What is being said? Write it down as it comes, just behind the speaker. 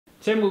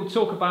Tim, we'll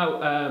talk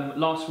about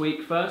last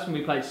week first when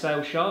we played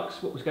Sale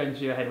Sharks. What was going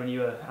through your head when you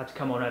had to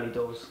come on early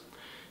doors?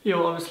 Yeah,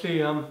 well,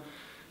 obviously it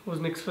was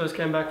Nick's first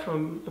game back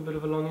from a bit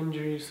of a long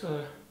injury,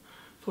 so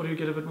thought he'd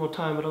get a bit more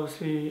time, but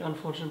obviously,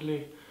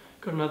 unfortunately,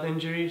 got another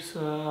injury,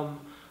 so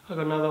I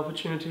got another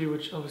opportunity,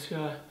 which obviously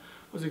I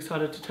was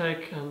excited to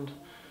take, and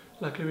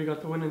luckily we got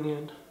the win in the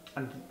end.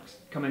 And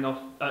coming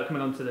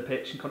onto the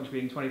pitch and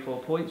contributing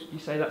 24 points, would you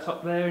say that's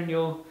up there in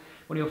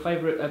one of your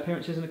favourite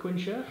appearances in a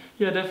Quins shirt?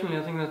 Yeah, definitely.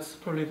 I think that's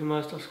probably the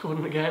most I've scored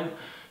in a game.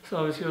 So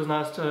obviously it was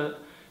nice to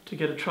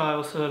get a try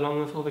also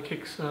along with all the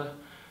kicks.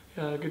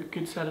 Yeah,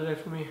 good Saturday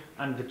for me.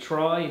 And the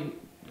try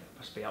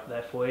must be up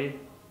there for you,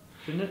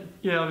 shouldn't it?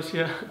 Yeah,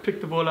 obviously I picked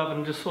the ball up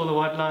and just saw the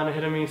white line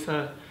ahead of me,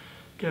 so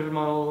gave it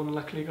my all and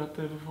luckily got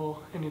there before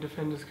any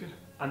defenders could.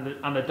 And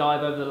the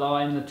dive over the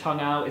line, the tongue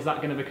out, is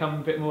that going to become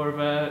a bit more of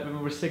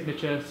a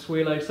signature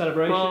Swiel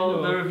celebration? Well,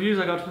 or? the reviews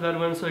I got for that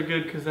weren't so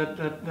good because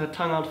that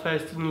tongue out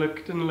face didn't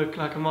look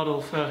like a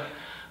model. So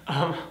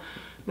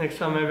next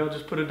time maybe I'll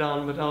just put it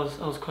down. But I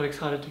was quite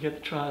excited to get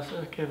the try, so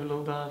I gave a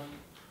little dive.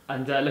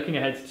 And looking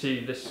ahead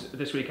to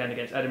this weekend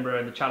against Edinburgh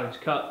in the Challenge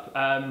Cup,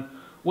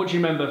 what do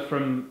you remember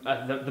from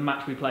the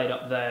match we played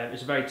up there? It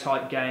was a very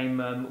tight game.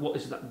 What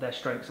is their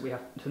strengths that we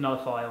have to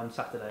nullify on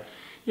Saturday?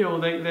 Yeah,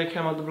 well, they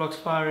came out the blocks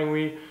firing.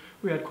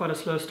 We had quite a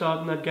slow start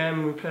in that game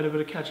and we played a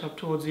bit of catch up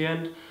towards the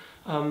end.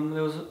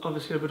 There was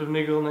obviously a bit of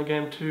niggle in the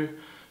game too,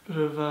 a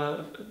bit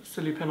of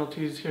silly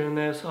penalties here and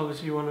there, so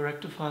obviously you want to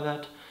rectify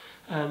that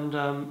and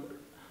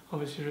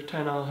obviously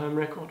retain our home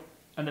record.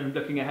 And then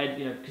looking ahead,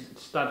 because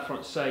Stade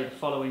Francais the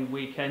following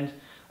weekend,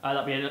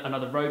 that'll be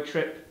another road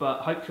trip, but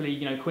hopefully,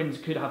 Quins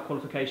could have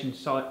qualification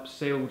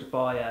sealed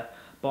by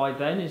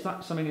then. Is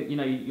that something that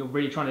you're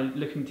really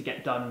looking to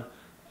get done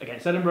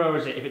against Edinburgh, or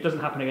is it, if it doesn't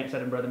happen against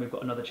Edinburgh, then we've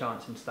got another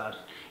chance instead?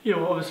 Yeah,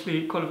 well,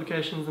 obviously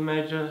qualification is the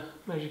major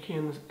key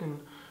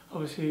in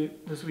obviously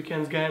this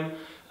weekend's game.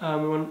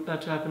 We want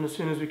that to happen as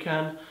soon as we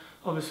can.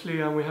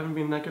 Obviously, we haven't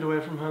been that good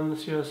away from home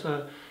this year,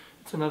 so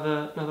it's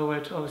another way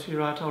to obviously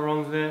right our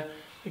wrongs there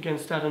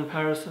against Stade in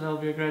Paris. So that'll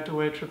be a great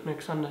away trip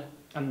next Sunday.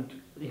 And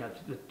the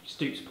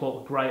Stoop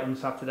support were great on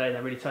Saturday.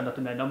 They really turned up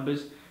in their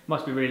numbers.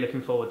 Must be really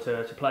looking forward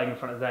to playing in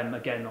front of them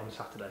again on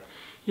Saturday.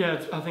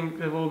 Yeah, I think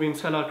they've all been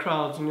sellout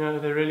crowds, and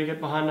they really get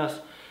behind us,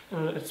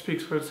 and it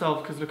speaks for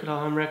itself because look at our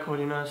home record,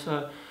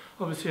 so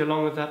obviously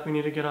along with that we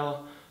need to get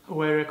our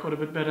away record a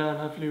bit better, and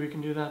hopefully we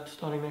can do that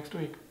starting next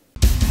week.